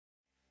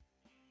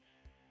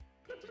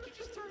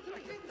Did I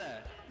get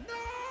there? No!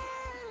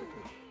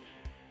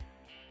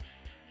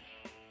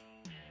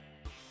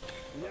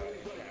 You know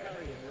we've got to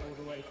carry him all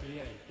the way to the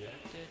end, yeah?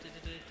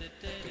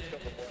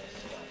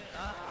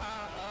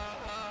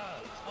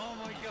 Oh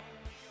my god!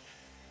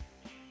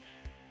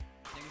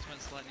 Things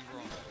went slightly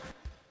wrong.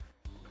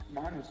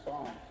 Mine was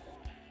fine.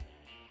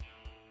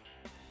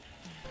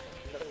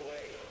 No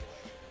way.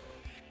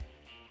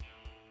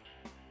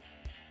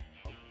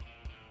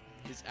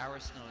 His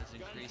arsenal is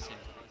increasing.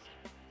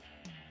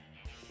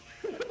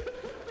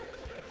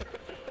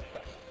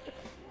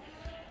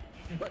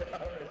 My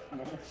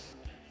arsenal.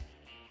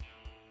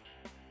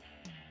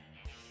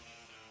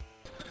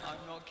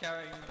 I'm not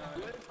carrying the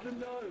Where's the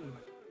nose?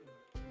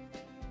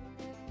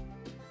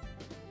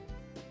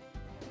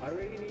 I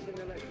really need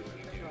an electric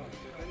charge.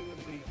 If anyone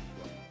needs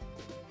one.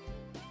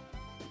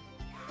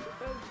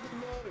 Where's the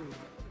nose?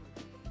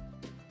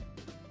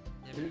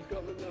 Yeah, Who's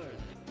got the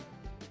nose?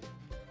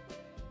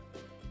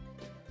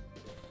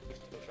 He's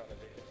still trying to do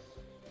this.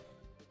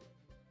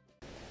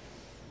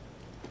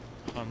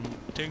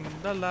 Hunting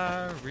the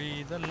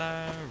Larry, the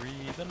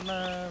Larry, the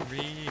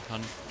Larry,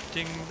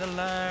 hunting the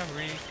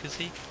Larry, 'cause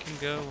he can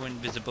go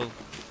invisible.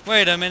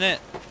 Wait a minute!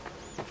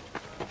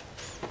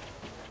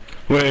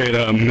 Wait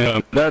a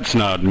minute, that's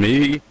not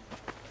me.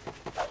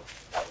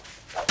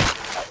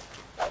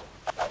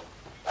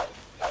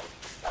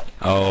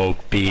 Oh,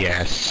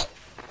 BS.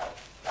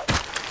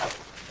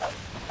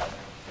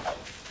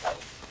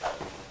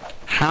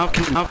 How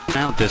can it run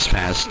out this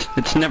fast?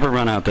 It's never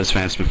run out this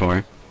fast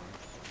before.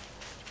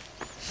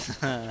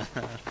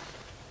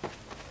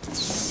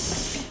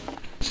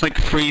 It's like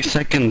 3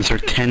 seconds or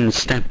 10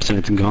 steps and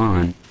it's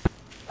gone.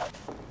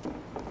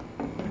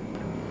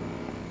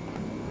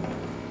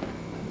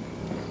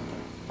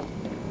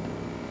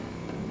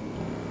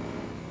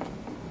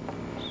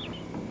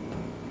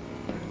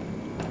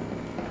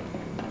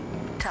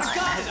 Time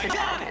has been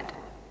added.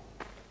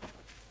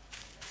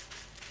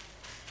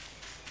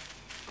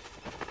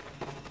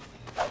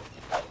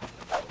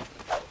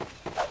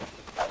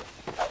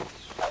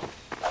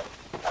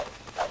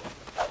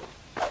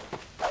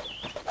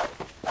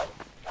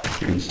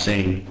 You're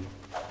insane.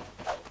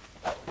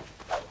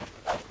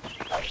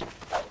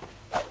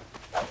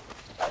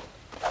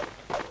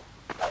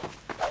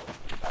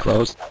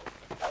 Close.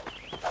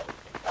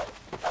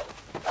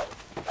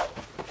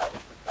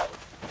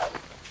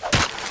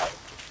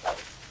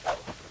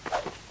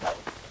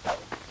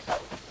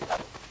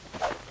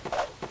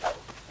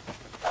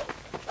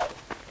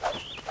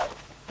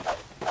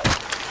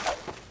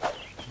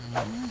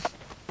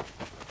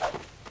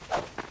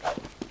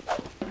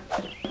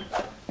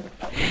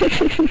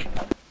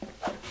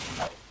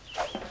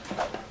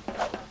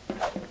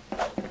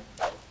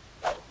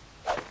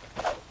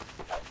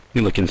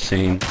 You look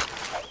insane.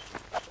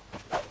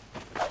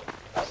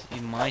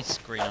 In my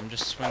screen, I'm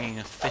just swinging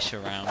a fish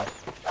around.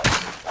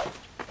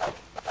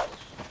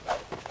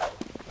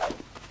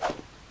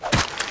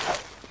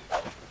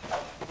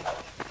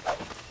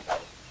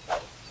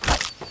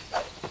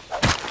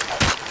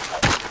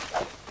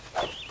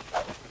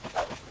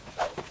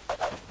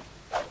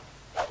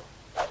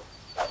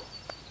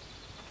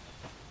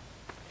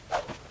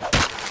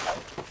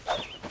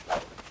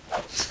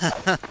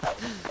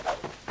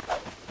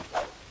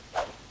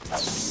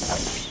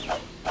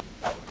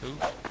 Ooh.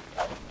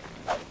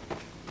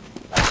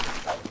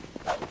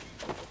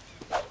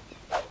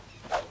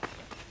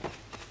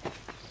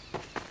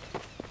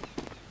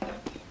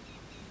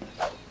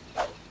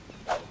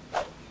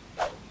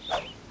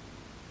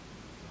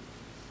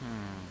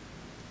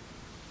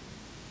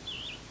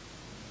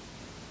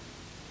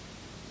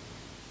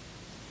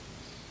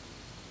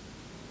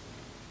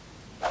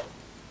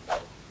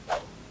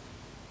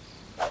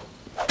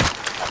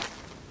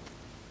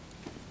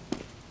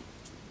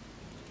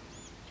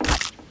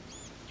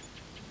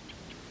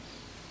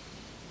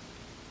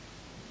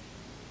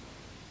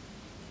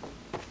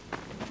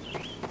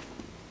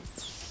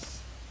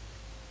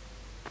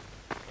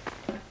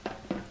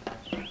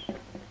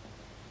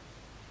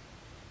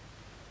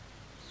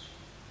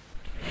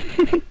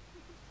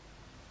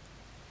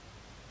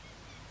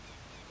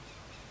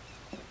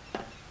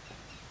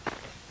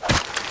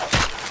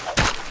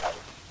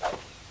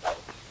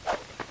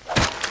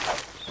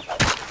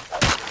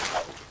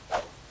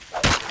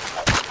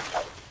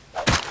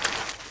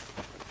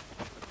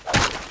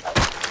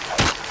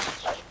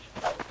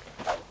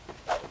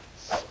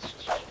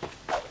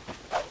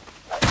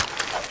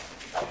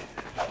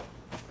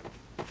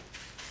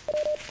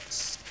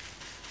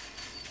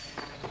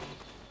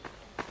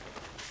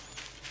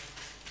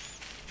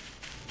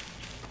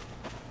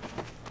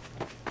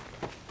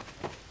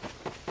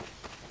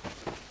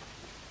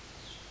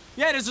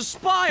 Yeah, there's a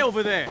spy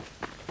over there!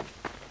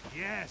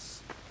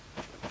 Yes.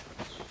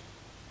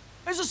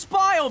 There's a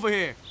spy over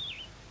here!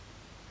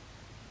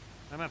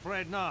 I'm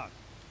afraid not.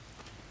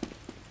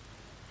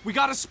 We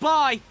got a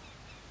spy!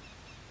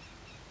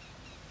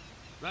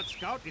 That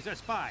scout is a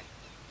spy.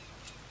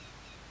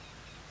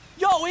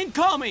 Yo,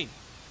 incoming!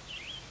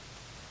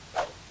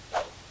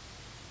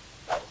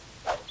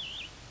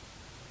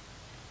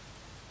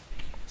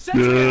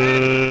 Sentry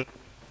ahead!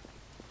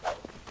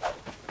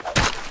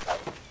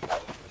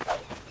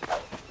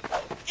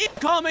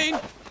 Incoming!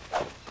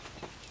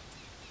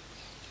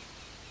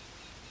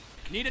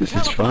 Need a This is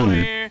teleporter fun.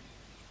 here.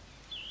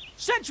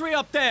 Sentry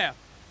up there!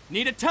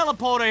 Need a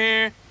teleporter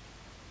here.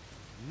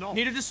 No.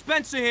 Need a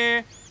dispenser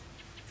here.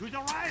 To the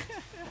right.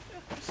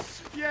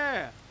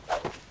 Yeah.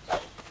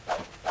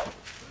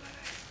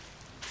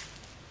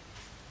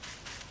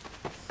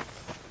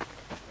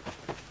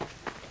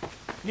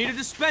 Need a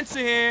dispenser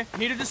here.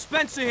 Need a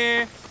dispenser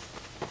here.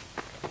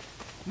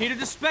 Need a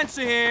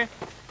dispenser here.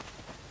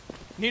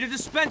 Need a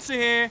dispenser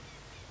here.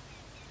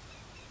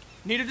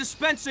 Need a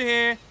dispenser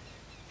here.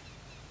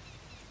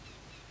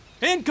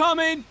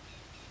 Incoming!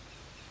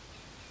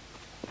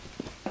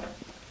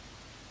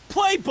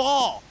 Play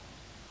ball!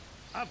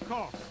 Of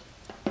course.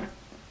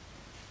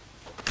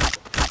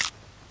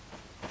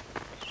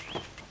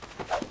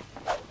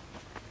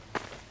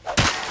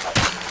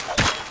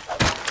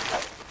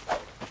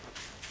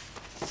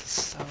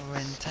 So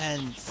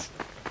intense.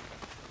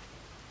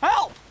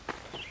 Help!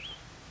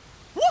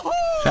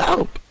 Woohoo!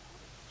 Help!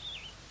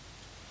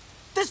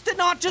 This did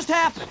not just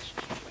happen.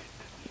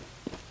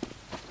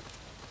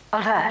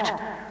 Alert.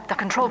 The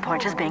control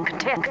point is being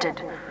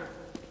contested.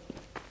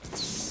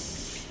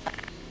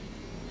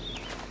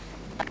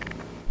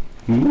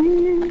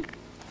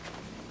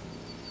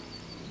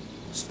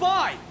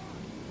 Spy!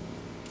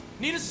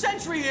 Need a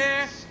sentry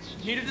here.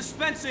 Need a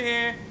dispenser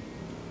here.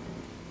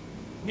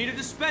 Need a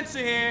dispenser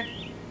here.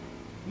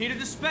 Need a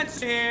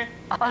dispenser here.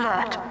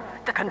 Alert.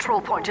 The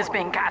control point is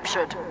being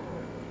captured.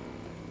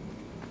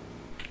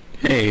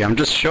 Hey, I'm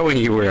just showing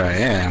you where I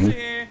am.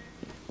 Here.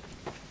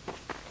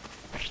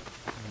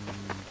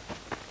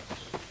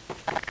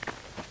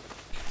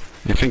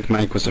 I think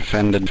Mike was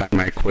offended by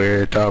my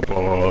Quirta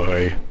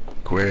boy.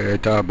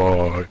 Quirta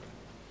boy.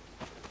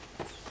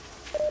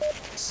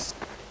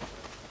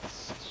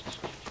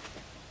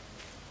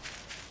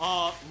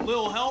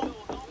 Little help?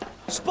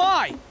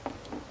 Spy!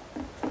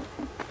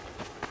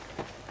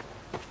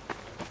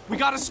 We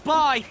got a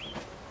spy!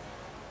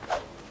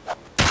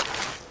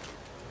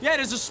 Yeah,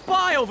 there's a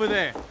spy over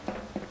there!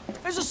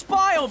 There's a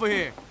spy over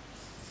here!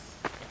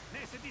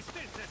 There's a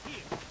dispenser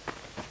here.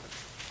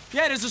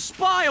 Yeah, there's a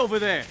spy over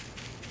there!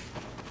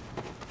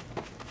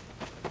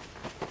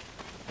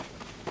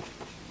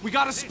 We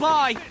got a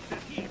spy! Dispenser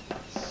here.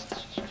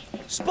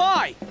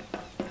 Spy!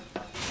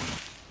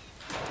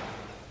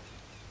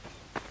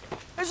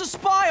 There's a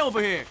spy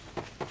over here!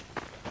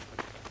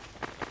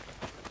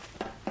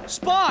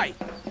 Spy!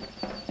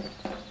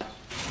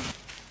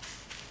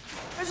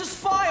 There's a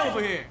spy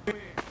over here!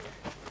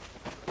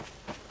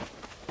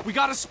 We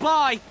got a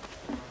spy!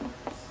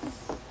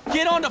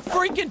 Get on the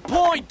freaking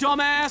point,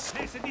 dumbass!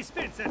 There's a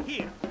dispenser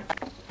here.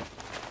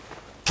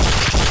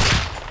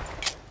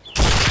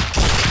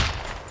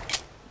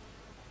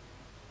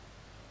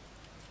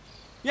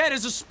 Yeah,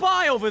 there's a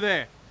spy over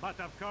there! But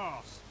of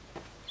course.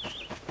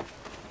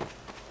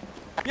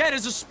 Yeah,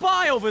 there's a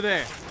spy over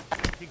there!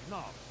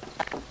 Ignore.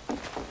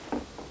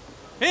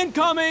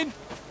 Incoming!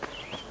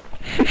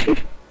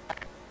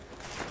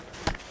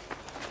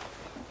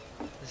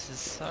 This is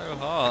so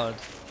hard.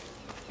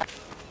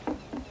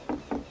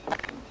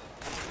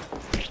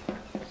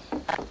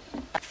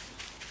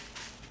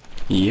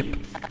 Yep.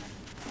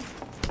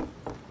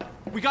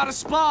 We got a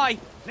spy!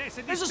 There's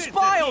a There's a dispenser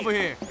spy over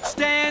here!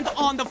 Stand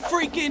on the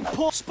freaking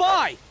point!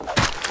 Spy!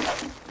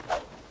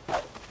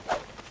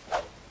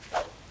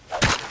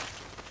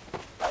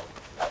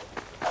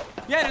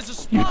 Yeah, there's a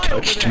spy You over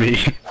touched there! me.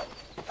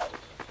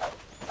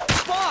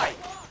 Spy!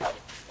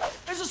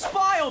 There's a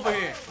spy over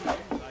here!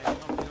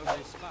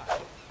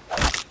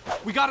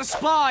 We got a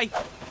spy!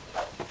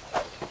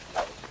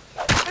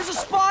 There's a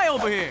spy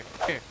over here!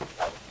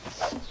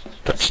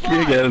 Touched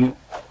me again.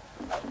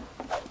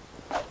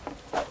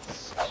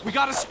 We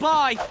got a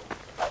spy!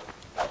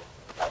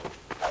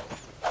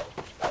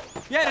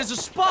 Yeah, there's a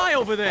spy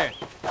over there!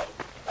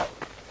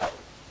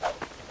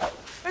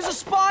 There's a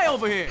spy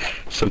over here!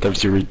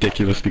 Sometimes you're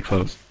ridiculously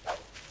close.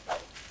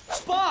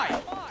 Spy!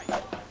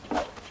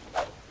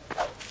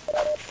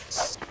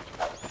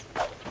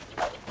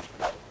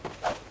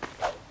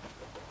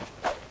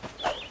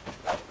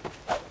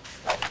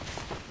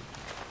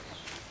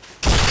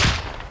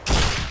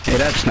 Hey,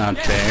 that's not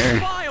Yeah, there's a fair.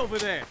 spy over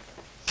there!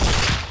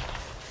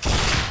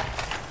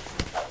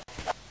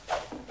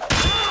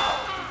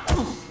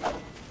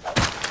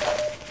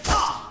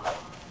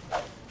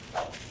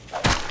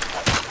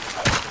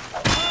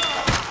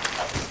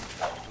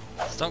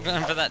 Stop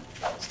going for that.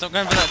 Stop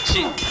going for that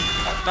cheap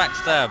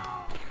backstab.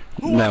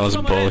 Who That wants was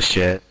some of this?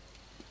 bullshit.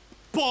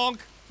 Bonk!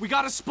 We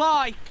got a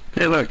spy!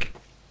 Hey, look.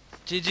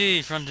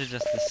 GG, Frontier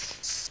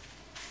Justice.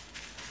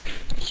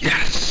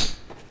 Yes.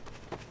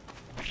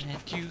 And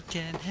you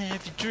can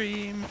have your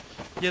dream.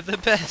 You're the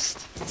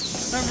best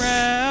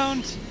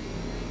around.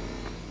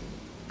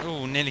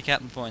 Oh, nearly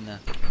capped the point there.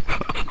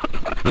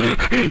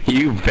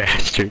 You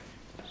bastard.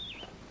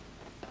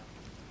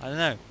 I don't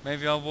know.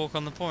 Maybe I'll walk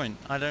on the point.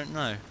 I don't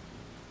know.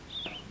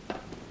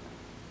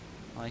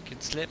 I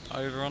could slip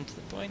over onto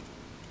the point.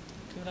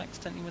 could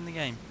accidentally win the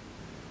game.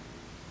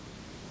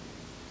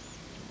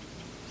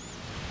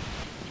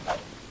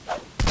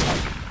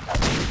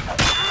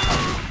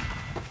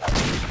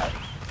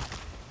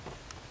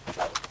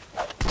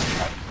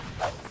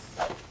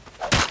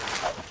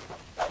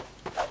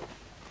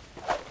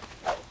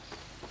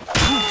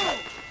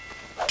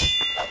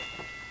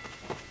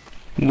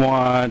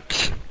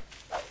 What?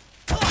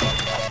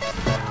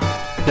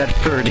 That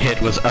third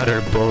hit was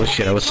utter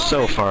bullshit. I was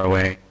so far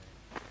away.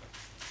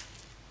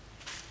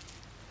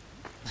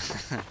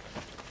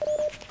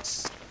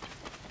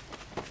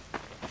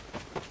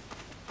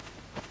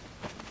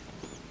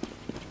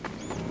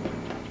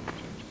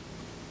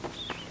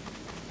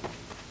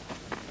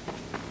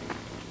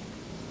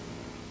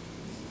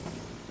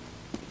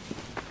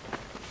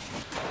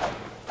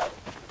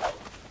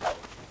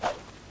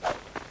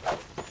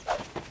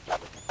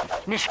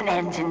 Mission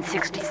ends in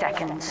 60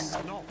 seconds.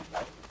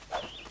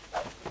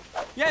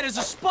 Yeah, there's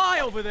a spy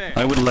over there!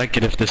 I would like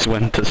it if this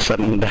went to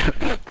sudden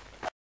death.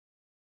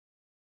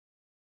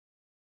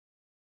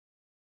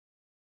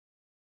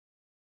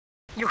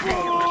 You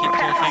failed.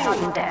 Prepare for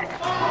sudden death.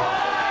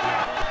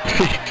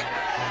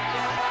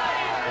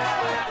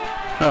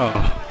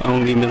 Oh,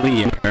 only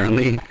melee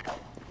apparently.